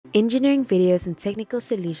Engineering videos and technical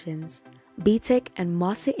solutions, BTech and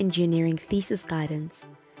Master Engineering thesis guidance,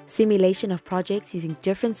 simulation of projects using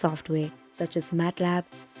different software such as MATLAB,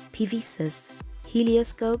 PVSys,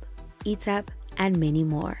 Helioscope, ETAP, and many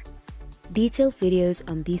more. Detailed videos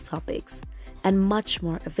on these topics and much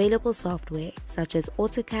more available software such as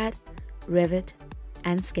AutoCAD, Revit,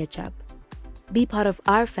 and SketchUp. Be part of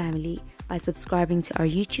our family by subscribing to our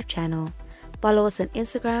YouTube channel, follow us on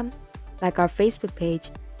Instagram, like our Facebook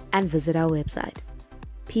page, and visit our website.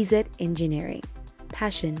 PZ Engineering,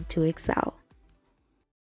 passion to excel.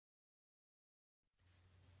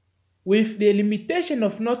 With the limitation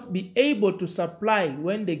of not being able to supply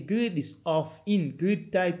when the grid is off in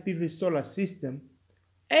grid-type PV solar system,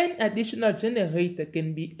 an additional generator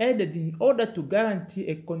can be added in order to guarantee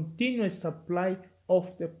a continuous supply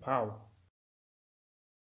of the power.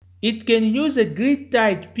 It can use a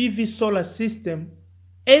grid-tied PV solar system,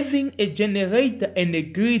 having a generator and a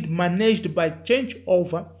grid managed by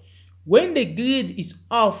changeover. When the grid is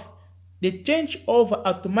off, the changeover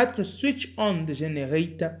automatically switches on the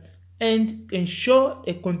generator and ensure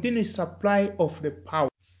a continuous supply of the power.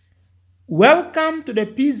 Welcome to the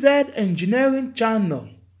PZ Engineering channel.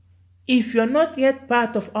 If you're not yet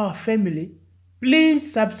part of our family,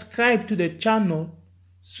 please subscribe to the channel,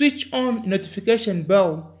 switch on notification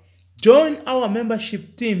bell, join our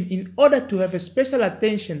membership team in order to have a special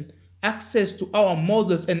attention, access to our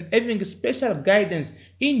models, and having special guidance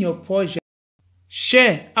in your project.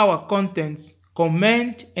 Share our contents,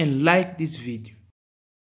 comment, and like this video.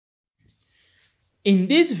 In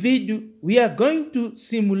this video, we are going to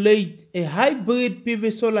simulate a hybrid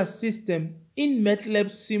PV solar system in MATLAB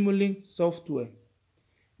Simulink software.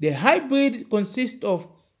 The hybrid consists of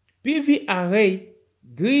PV array,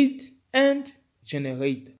 grid, and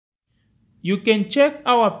generator. You can check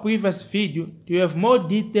our previous video to have more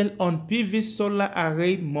detail on PV solar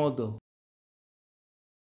array model.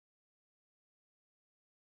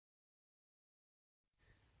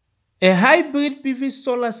 A hybrid PV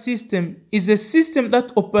solar system is a system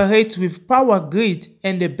that operates with power grid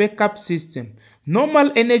and a backup system,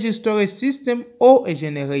 normal energy storage system, or a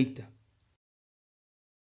generator.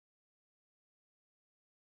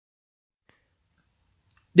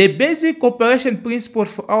 The basic operation principle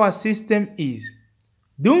for our system is: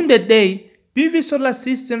 during the day, PV solar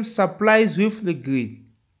system supplies with the grid.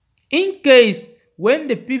 In case when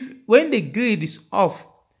the grid is off,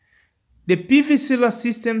 the PV solar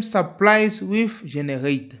system supplies with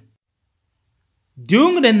generator.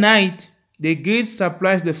 During the night, the grid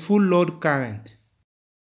supplies the full load current.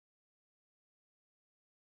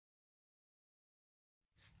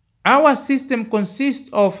 Our system consists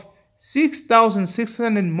of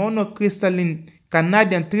 6,600 monocrystalline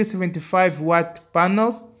Canadian 375 watt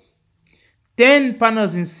panels, 10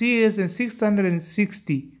 panels in series and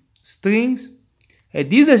 660 strings, a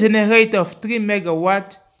diesel generator of 3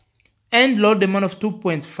 megawatt, and load demand of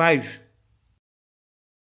 2.5.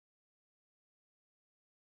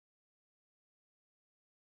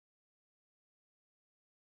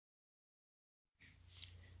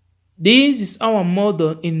 This is our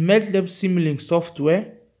model in MATLAB Simulink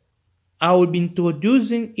software. I will be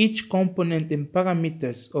introducing each component and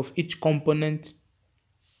parameters of each component.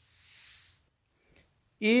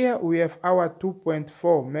 Here we have our 2.4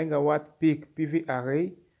 megawatt peak PV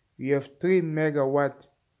array. We have 3 megawatt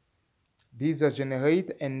diesel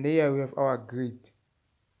generator, and there we have our grid.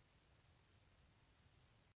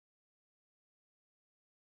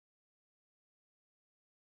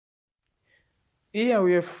 Here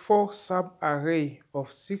we have 4 sub-array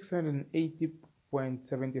of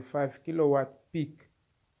 680.75 kilowatt peak.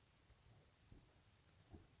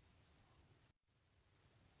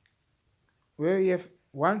 Where we have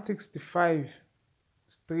 165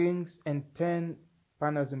 strings and 10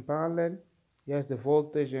 panels in parallel. Here's the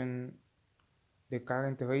voltage and the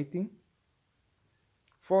current rating.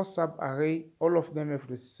 4 sub-array, all of them have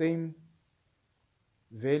the same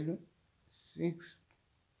value,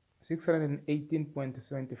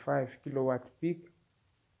 618.75 kilowatt peak.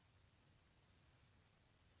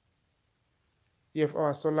 You have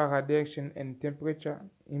our solar radiation and temperature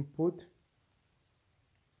input.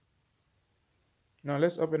 Now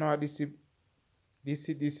let's open our DC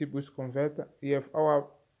boost converter. We have our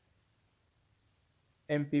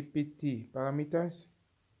MPPT parameters.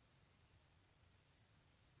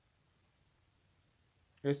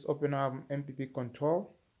 Let's open our MPP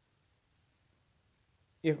control.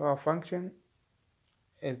 If our function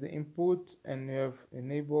as the input and we have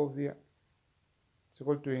enable via, it's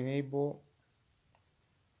equal to enable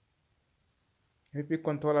MPP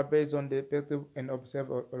controller based on the perturb and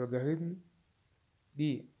observe algorithm.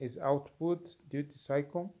 D is output duty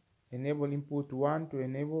cycle. enable input 1 to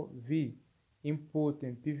enable V input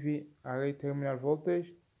and PV array terminal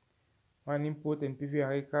voltage, 1 input and PV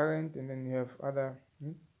array current, and then you have other.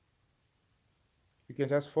 You can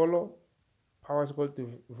just follow. Power is equal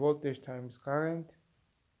to voltage times current.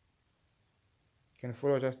 You can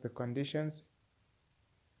follow just the conditions.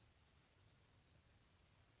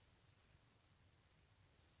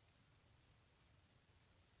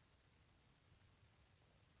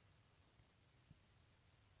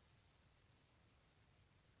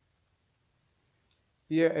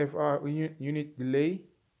 Here I have our unit delay,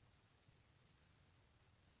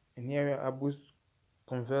 and here we are boost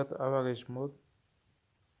converter average mode.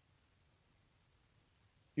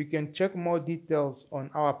 You can check more details on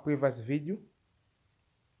our previous video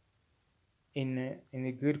in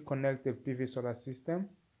a grid connected PV solar system.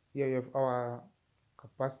 Here you have our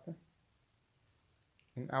capacitor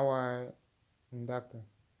and our inductor.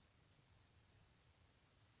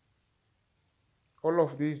 All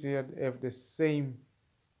of these here have the same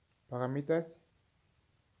parameters.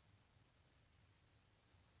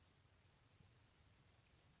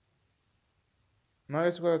 Now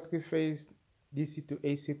let's go to three-phase DC to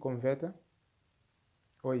AC converter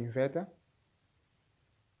or inverter.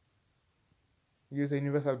 Use a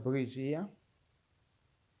universal bridge here.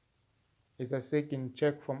 As I said, you can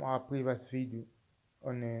check from our previous video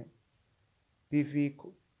on a PV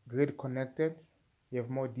grid connected. You have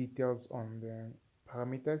more details on the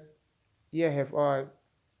parameters. Here I have our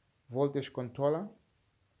voltage controller.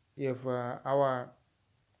 You have our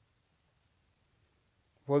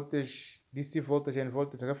voltage, DC voltage and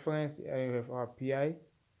voltage reference. Here you have our PI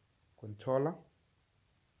controller.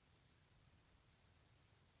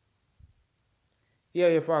 Here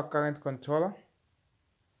you have our current controller,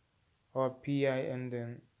 our PI, and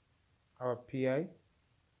then our PI.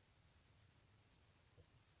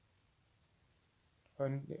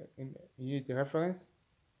 On unit reference.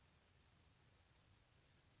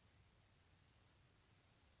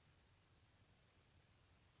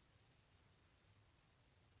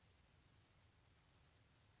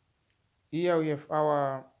 Here we have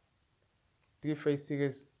our three-phase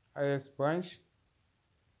series IS branch.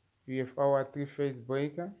 We have our three-phase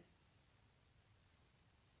breaker.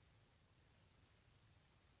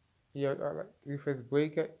 Here our three-phase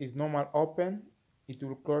breaker is normal open. It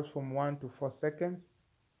will close from 1 to 4 seconds.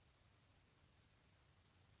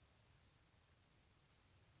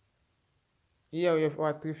 Here we have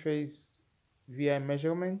our three-phase VI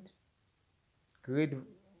measurement, grid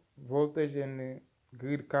voltage and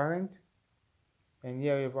grid current. And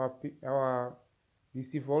here we have our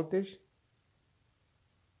DC voltage,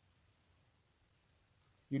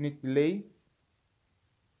 unit delay,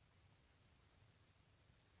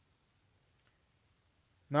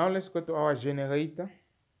 now let's go to our generator.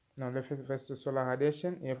 Now let's first to solar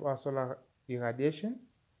radiation. We have our solar irradiation.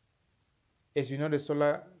 As you know,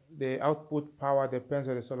 the output power depends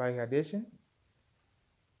on the solar irradiation.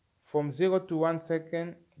 From 0 to 1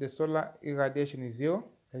 second, the solar irradiation is 0.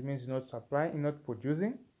 That means it's not supplying, not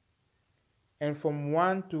producing. And from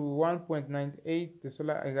 1 to 1.98, the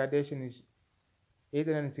solar irradiation is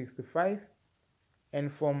 865.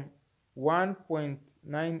 And from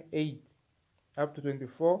 1.98 up to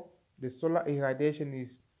 24, the solar irradiation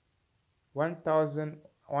is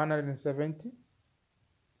 1170.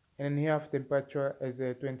 And then you have temperature as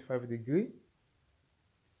a 25 degree.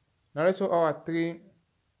 Now let's show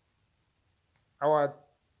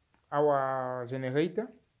our generator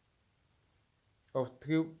of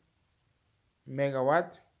 3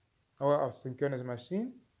 megawatt hour of synchronous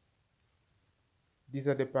machine. These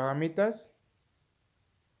are the parameters.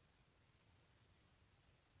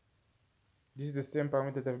 This is the same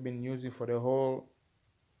parameter that I've been using for the whole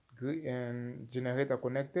grid and generator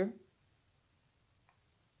connected.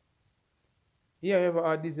 Here I have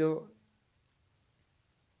our diesel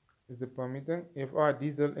is the parameter. We have our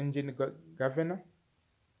diesel engine governor.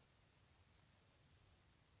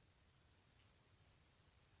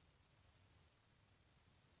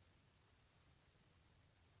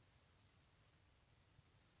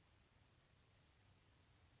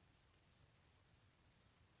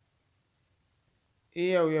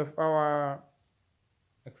 Here we have our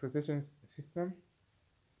excitation system.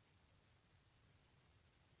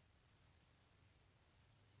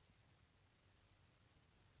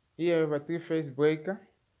 Here we have a three-phase breaker.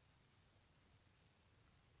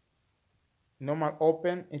 Normal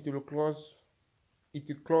open, it will close.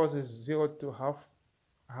 It closes 0 to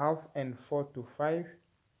half, and 4 to 5.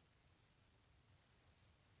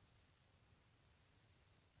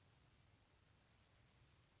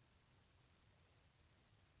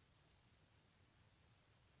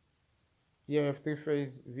 Here you have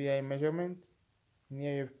three-phase VI measurement, and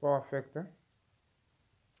here you have power factor,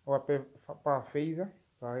 or power phasor,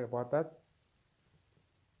 sorry about that.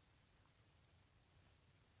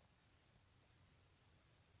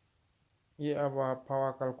 Here our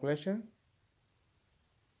power calculation.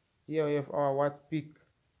 Here we have our watt peak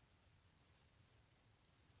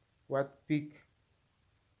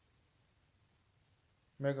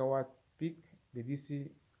megawatt peak, the DC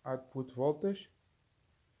output voltage,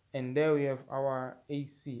 and there we have our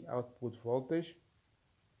AC output voltage.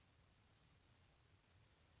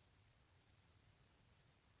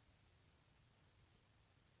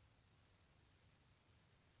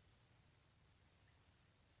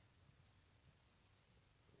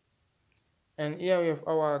 And here we have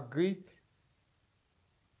our grid,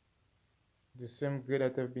 the same grid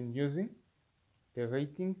that I've been using, the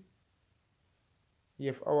ratings. You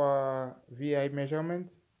have our VI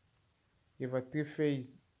measurements. You have a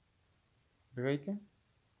three-phase breaker.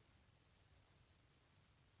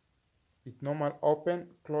 It's normal open,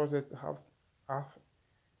 close at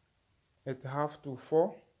half to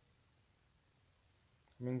 4.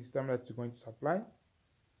 Means the time that you're going to supply.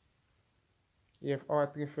 You have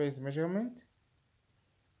our three-phase measurement.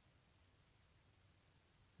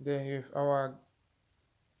 Then you have our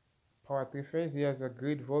power three-phase. Here's a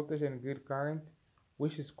grid voltage and grid current,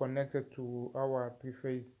 which is connected to our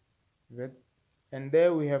three-phase VED. And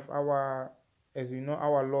there we have our, as we know,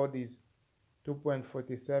 our load is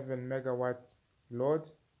 2.47 megawatt load.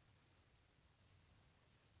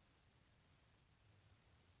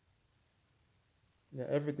 Yeah,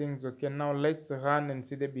 everything's okay. Now let's run and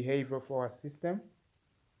see the behavior of our system.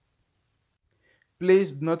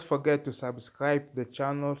 Please do not forget to subscribe to the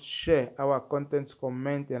channel, share our contents,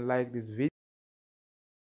 comment and like this video.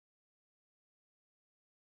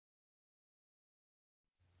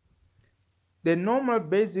 The normal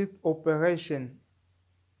basic operation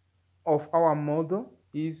of our model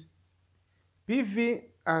is PV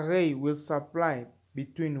array will supply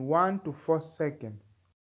between 1 to 4 seconds.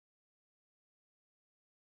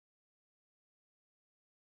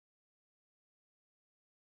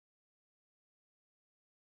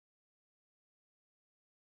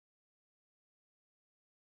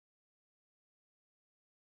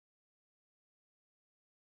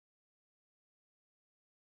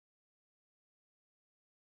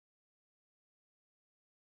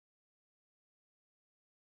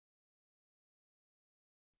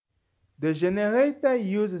 The generator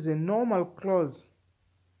uses a normal close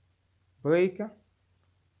breaker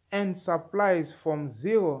and supplies from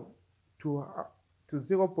 0 to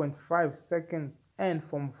 0.5 seconds and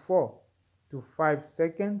from 4 to 5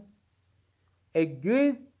 seconds. A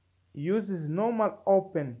grid uses normal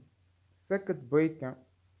open circuit breaker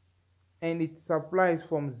and it supplies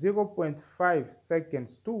from 0.5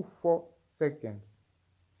 seconds to 4 seconds.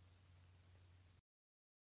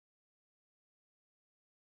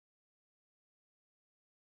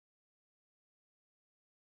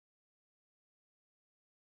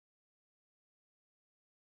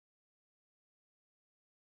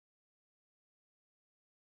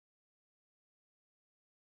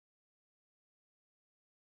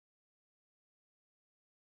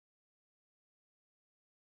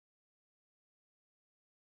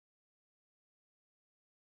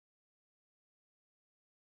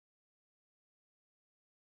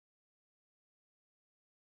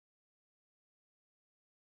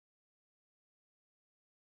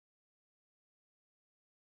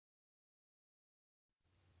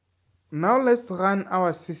 Now let's run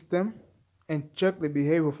our system and check the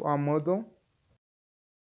behavior of our model.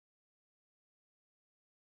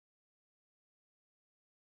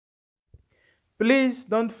 Please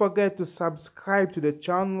don't forget to subscribe to the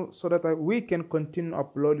channel so that we can continue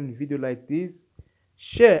uploading videos like this.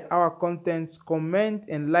 Share our contents, comment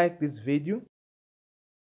and like this video.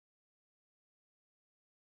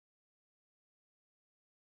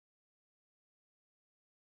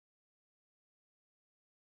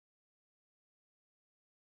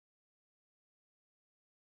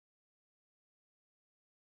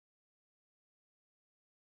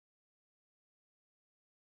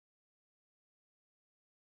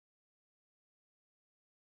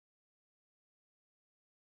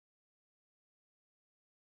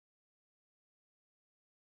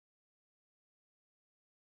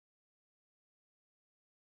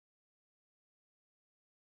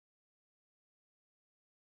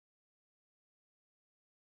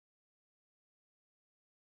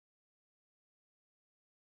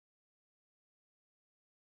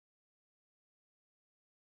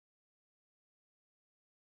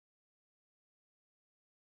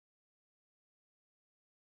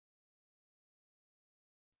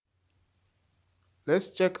 Let's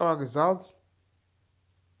check our results.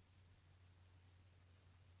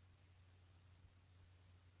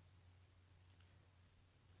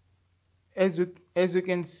 As you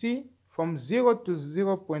can see, from 0 to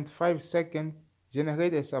 0.5 seconds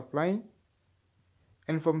generate a supply,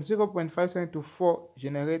 and from 0.5 seconds to 4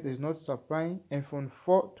 generate is not supplying, and from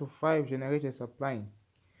 4 to 5 generate a supplying.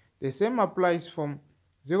 The same applies from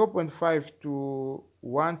 0.5 to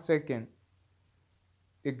 1 second.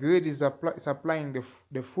 The grid is supplying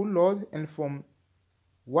the full load, and from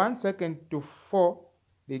 1 second to 4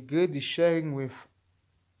 the grid is sharing with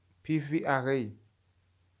PV array.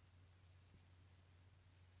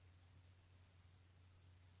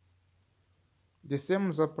 The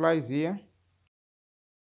same applies here.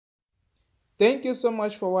 Thank you so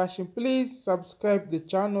much for watching. Please subscribe the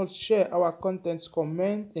channel, share our contents,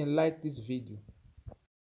 comment and like this video.